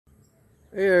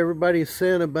Hey everybody,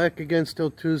 Santa back again,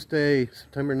 still Tuesday,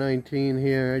 September 19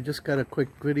 here. I just got a quick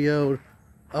video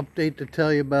update to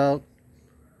tell you about.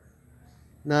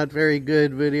 Not very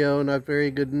good video, not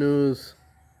very good news.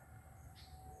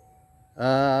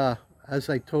 As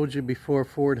I told you before,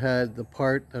 Ford had the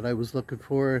part that I was looking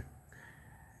for.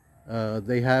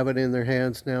 They have it in their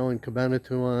hands now in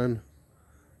Cabanatuan.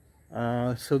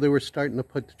 So they were starting to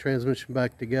put the transmission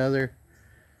back together.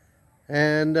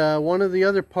 And one of the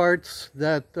other parts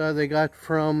that they got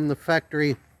from the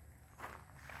factory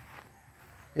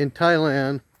in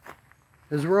Thailand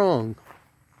is wrong.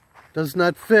 Does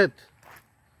not fit.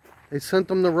 They sent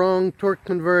them the wrong torque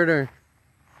converter.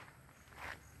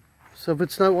 So if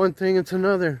it's not one thing, it's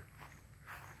another.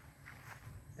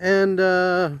 And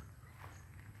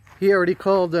he already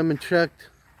called them and checked.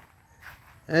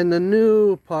 And the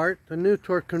new part, the new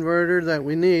torque converter that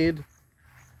we need,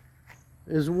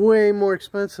 is way more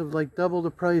expensive, like double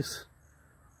the price.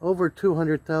 Over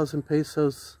 200,000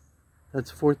 pesos.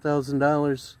 That's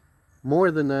 $4,000.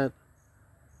 More than that.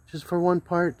 Just for one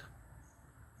part.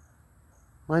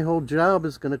 My whole job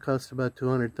is going to cost about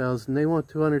 200,000. They want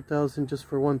 200,000 just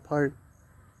for one part.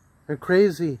 They're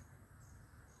crazy.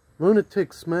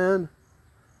 Lunatics, man.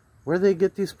 Where do they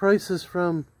get these prices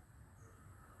from?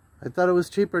 I thought it was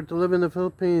cheaper to live in the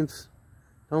Philippines.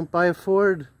 Don't buy a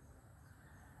Ford.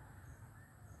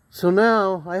 So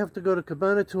now, I have to go to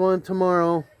Cabanatuan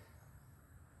tomorrow,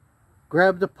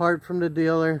 grab the part from the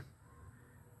dealer,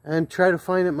 and try to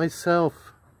find it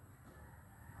myself.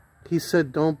 He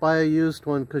said don't buy a used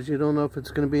one because you don't know if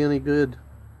it's going to be any good.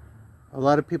 A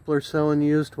lot of people are selling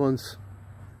used ones.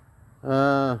 He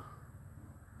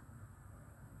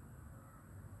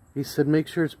said make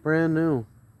sure it's brand new.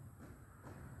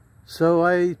 So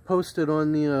I posted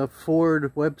on the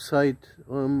Ford website,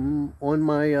 on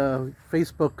my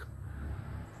Facebook,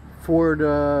 Ford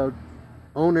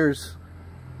owners,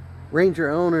 Ranger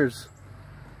owners,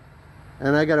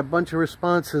 and I got a bunch of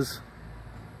responses,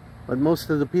 but most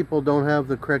of the people don't have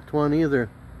the correct one either.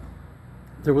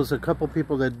 There was a couple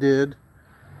people that did,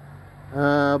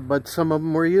 but some of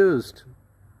them were used,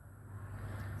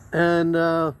 and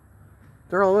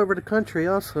they're all over the country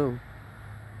also.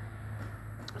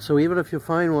 So even if you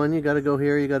find one, you got to go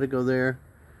here, you got to go there.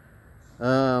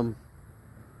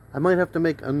 I might have to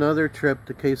make another trip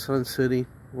to Quezon City,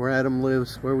 where Adam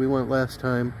lives, where we went last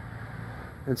time,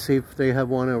 and see if they have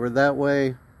one over that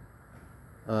way.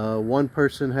 One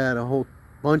person had a whole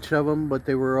bunch of them, but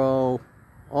they were all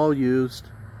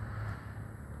used.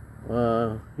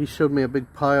 He showed me a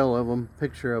big pile of them,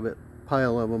 picture of it,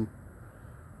 pile of them.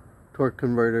 Torque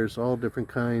converters, all different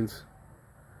kinds.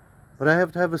 But I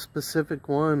have to have a specific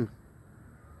one.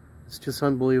 It's just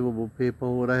unbelievable,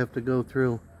 people, what I have to go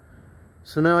through.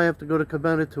 So now I have to go to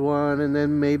Cabanatuan and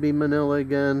then maybe Manila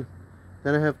again.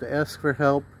 Then I have to ask for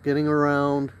help getting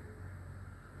around.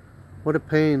 What a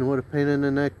pain in the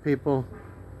neck, people.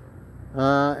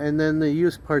 And then the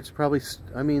used parts probably,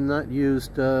 I mean not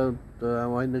used,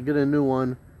 when I get a new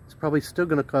one, it's probably still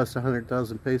going to cost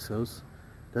 100,000 pesos.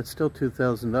 That's still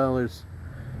 $2,000.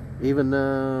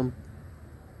 Even,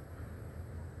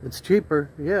 it's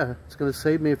cheaper, yeah, it's going to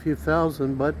save me a few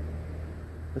thousand, but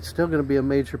it's still going to be a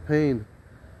major pain.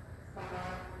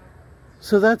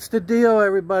 So that's the deal,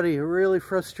 everybody. Really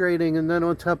frustrating. And then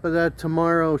on top of that,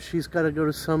 tomorrow she's got to go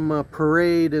to some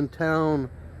parade in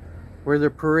town where they're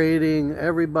parading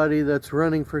everybody that's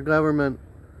running for government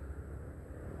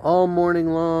all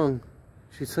morning long.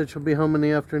 She said she'll be home in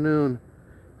the afternoon.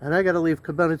 And I got to leave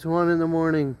Cabanatuan in the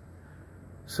morning.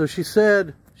 So she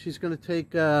said she's going to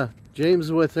take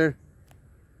James with her.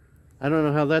 I don't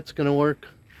know how that's going to work.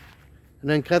 And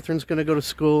then Catherine's going to go to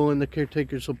school and the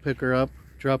caretakers will pick her up,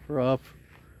 drop her off.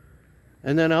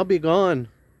 And then I'll be gone.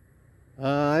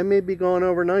 I may be gone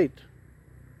overnight.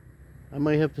 I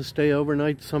might have to stay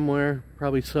overnight somewhere,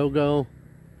 probably Sogo,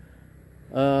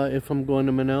 if I'm going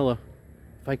to Manila.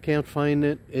 If I can't find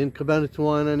it in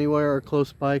Cabanatuan anywhere or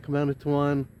close by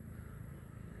Cabanatuan.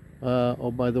 Oh,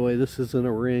 by the way, this isn't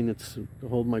a ring. It's to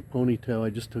hold my ponytail.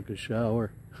 I just took a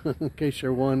shower, in case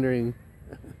you're wondering.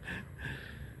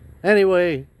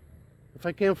 Anyway, if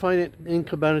I can't find it in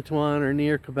Cabanatuan or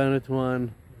near Cabanatuan,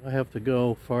 I have to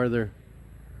go farther.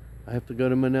 I have to go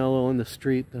to Manila on the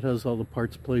street that has all the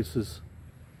parts places.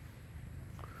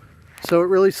 So it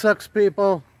really sucks,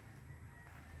 people.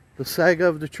 The saga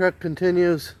of the truck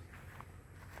continues.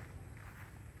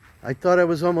 I thought I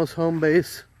was almost home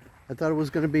base. I thought it was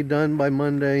going to be done by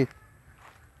Monday.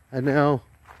 And now,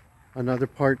 another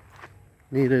part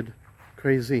needed.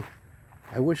 Crazy.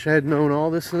 I wish I had known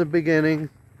all this in the beginning.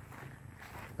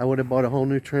 I would have bought a whole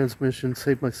new transmission,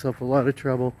 saved myself a lot of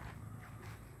trouble.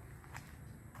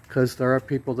 because there are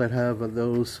people that have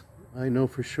those. I know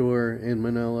for sure in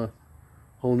Manila.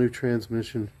 Whole new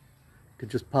transmission. Could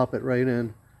just pop it right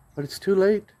in. But it's too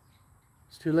late.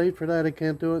 It's too late for that. I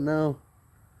can't do it now.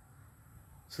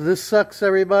 So this sucks,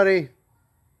 everybody.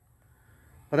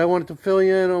 But I wanted to fill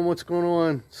you in on what's going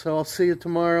on. So I'll see you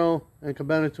tomorrow in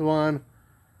Cabanatuan.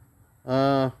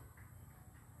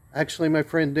 Actually, my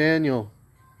friend Daniel,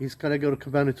 he's got to go to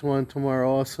Cabanatuan tomorrow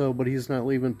also, but he's not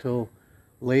leaving till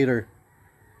later.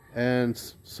 And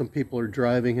some people are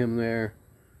driving him there.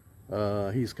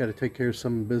 He's got to take care of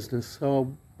some business.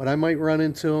 So, but I might run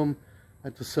into him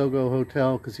at the Sogo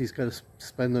Hotel because he's got to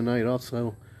spend the night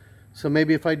also. So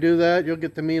maybe if I do that, you'll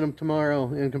get to meet him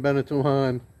tomorrow in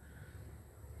Cabanatuan.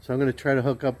 So I'm going to try to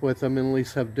hook up with him and at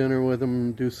least have dinner with him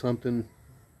and do something.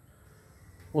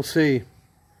 We'll see.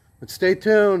 But stay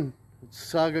tuned.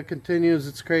 Saga continues.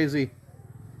 It's crazy.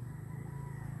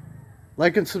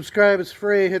 Like and subscribe. It's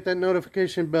free. Hit that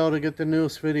notification bell to get the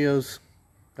newest videos.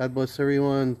 God bless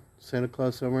everyone. Santa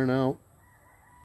Claus over and out.